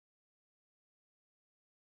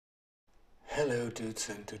Hello dudes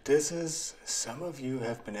and dudeses. Some of you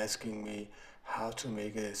have been asking me how to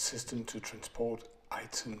make a system to transport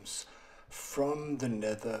items from the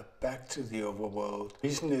Nether back to the overworld.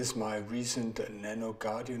 Reason is my recent Nano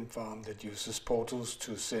Guardian Farm that uses portals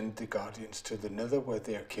to send the Guardians to the Nether where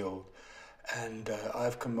they are killed. And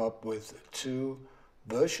I've come up with two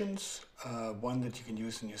versions, one that you can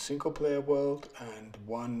use in your single player world and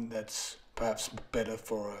one that's perhaps better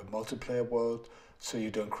for a multiplayer world so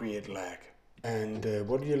you don't create lag. And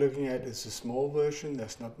what you're looking at is a small version,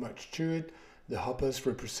 there's not much to it. The hoppers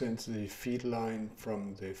represent the feed line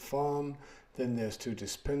from the farm, then there's two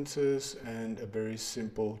dispensers and a very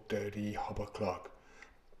simple dirty hopper clock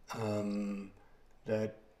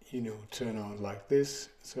that turn on like this,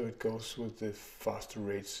 so it goes with the faster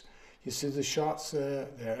rates. You see the shards there,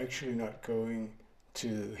 they're actually not going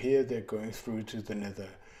to here, they're going through to the Nether.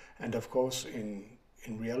 And of course in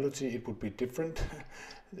reality it would be different.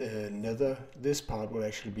 The Nether, this part will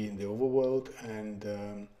actually be in the overworld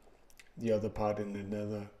and the other part in the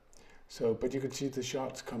Nether. So, but you can see the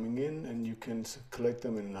shards coming in and you can collect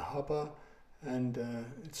them in a hopper, and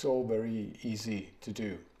it's all very easy to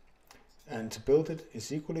do. And to build it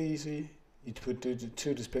is equally easy. You put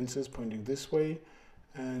two dispensers pointing this way,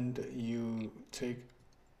 and you take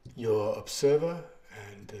your observer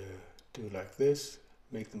and do like this,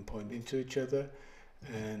 make them point into each other,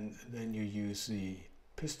 and then you use the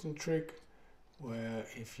piston trick, where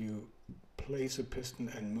if you place a piston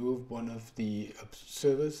and move one of the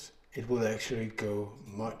observers, it will actually go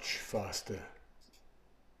much faster.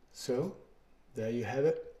 So there you have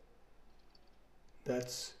it.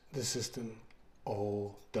 That's the system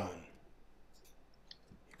all done.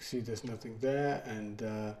 You can see there's nothing there, and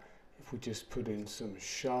if we just put in some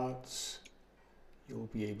shards, you'll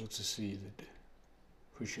be able to see that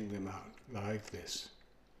pushing them out like this.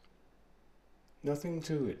 Nothing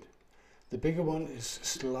to it. The bigger one is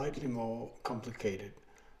slightly more complicated.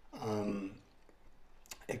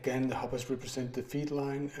 Again, the hoppers represent the feed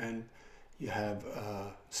line, and you have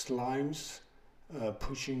slimes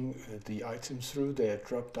pushing the items through. They are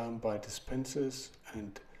dropped down by dispensers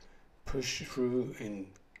and pushed through in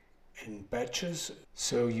batches,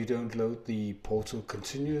 so you don't load the portal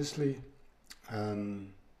continuously.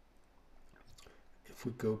 If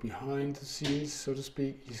we go behind the scenes, so to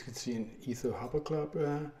speak, you can see an ether hopper club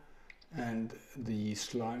there, and the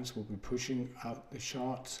slimes will be pushing out the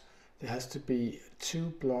shards. There has to be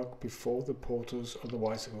 2 blocks before the portals,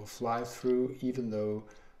 otherwise it will fly through even though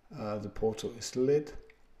the portal is lit.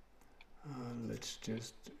 Let's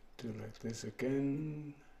just do like this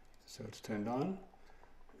again, so it's turned on,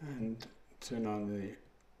 and turn on the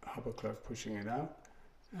hopper clock pushing it out.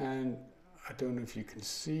 And I don't know if you can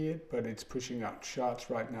see it, but it's pushing out shards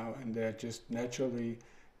right now, and they're just naturally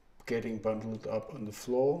getting bundled up on the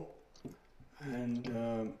floor.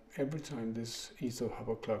 And every time this ether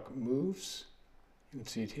hopper clock moves, you can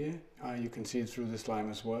see it here, you can see it through the slime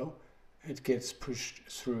as well, it gets pushed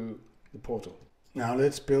through the portal. Now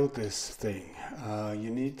let's build this thing. You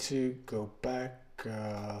need to go back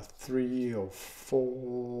 3 or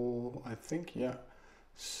 4, I think, yeah,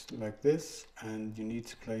 like this, and you need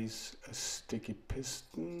to place a sticky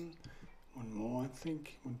piston, one more I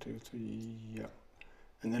think, 1, 2, 3, yeah,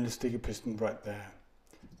 and then a sticky piston right there.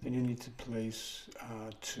 Then you need to place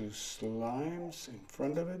 2 slimes in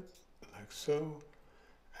front of it, like so,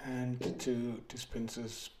 and 2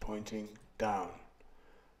 dispensers pointing down.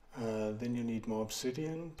 Then you need more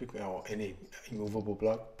obsidian, or any immovable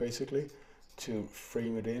block basically, to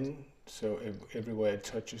frame it in, so everywhere it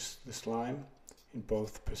touches the slime in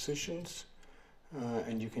both positions,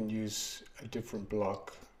 and you can use a different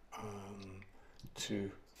block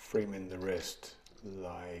to frame in the rest,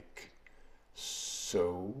 like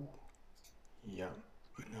so. Yeah,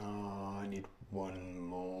 now I need 1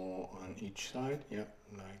 more on each side, yeah,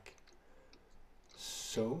 like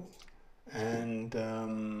so. And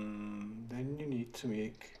then you need to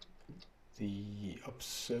make the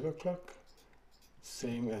observer clock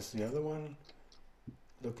same as the other one,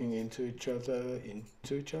 looking into each other,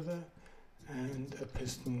 and a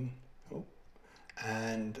piston,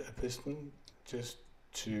 just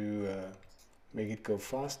to make it go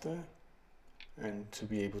faster and to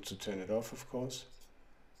be able to turn it off, of course,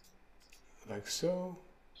 like so.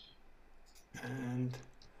 And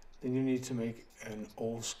then you need to make an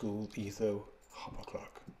old school ether hopper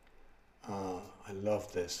clock. I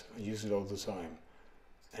love this, I use it all the time,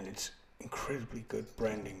 and it's incredibly good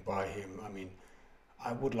branding by him. I mean,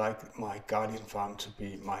 I would like my Guardian Farm to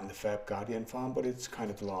be MineTheFab Guardian Farm, but it's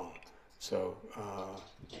kind of long, so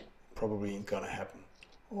probably ain't gonna happen.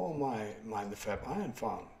 Or my MineTheFab Iron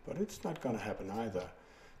Farm, but it's not gonna happen either.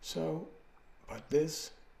 So but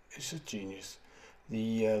this is a genius.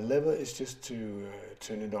 The lever is just to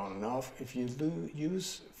turn it on and off. If you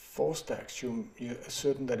use 4 stacks, you're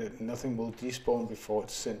certain that nothing will despawn before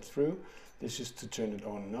it's sent through. This is to turn it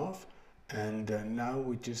on and off. And now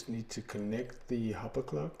we just need to connect the hopper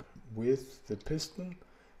clock with the piston.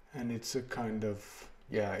 And it's a kind of,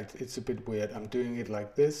 yeah, it's a bit weird. I'm doing it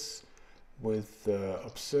like this with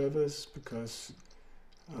observers because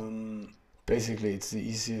basically it's the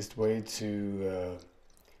easiest way to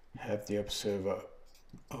have the observer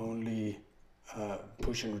only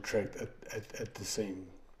push and retract at the same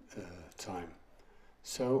time.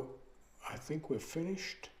 So I think we're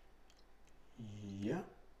finished. Yeah,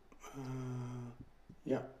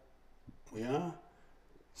 yeah, we are.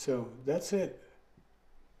 So that's it.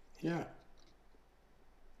 Yeah,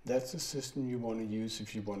 that's the system you want to use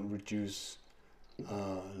if you want to reduce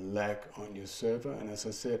lag on your server. And as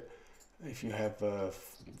I said, if you have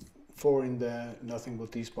 4 in there, nothing will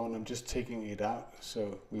despawn. I'm just taking it out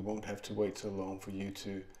so we won't have to wait so long for you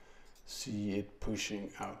to see it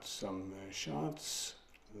pushing out some shards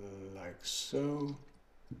like so,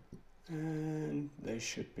 and they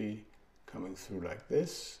should be coming through like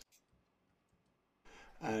this.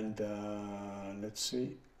 And let's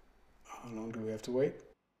see, how long do we have to wait?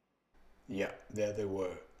 Yeah, there they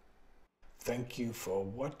were. Thank you for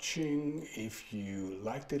watching. If you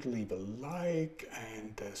liked it, leave a like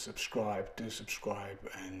and subscribe. Do subscribe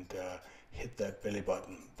and hit that belly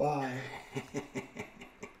button. Bye.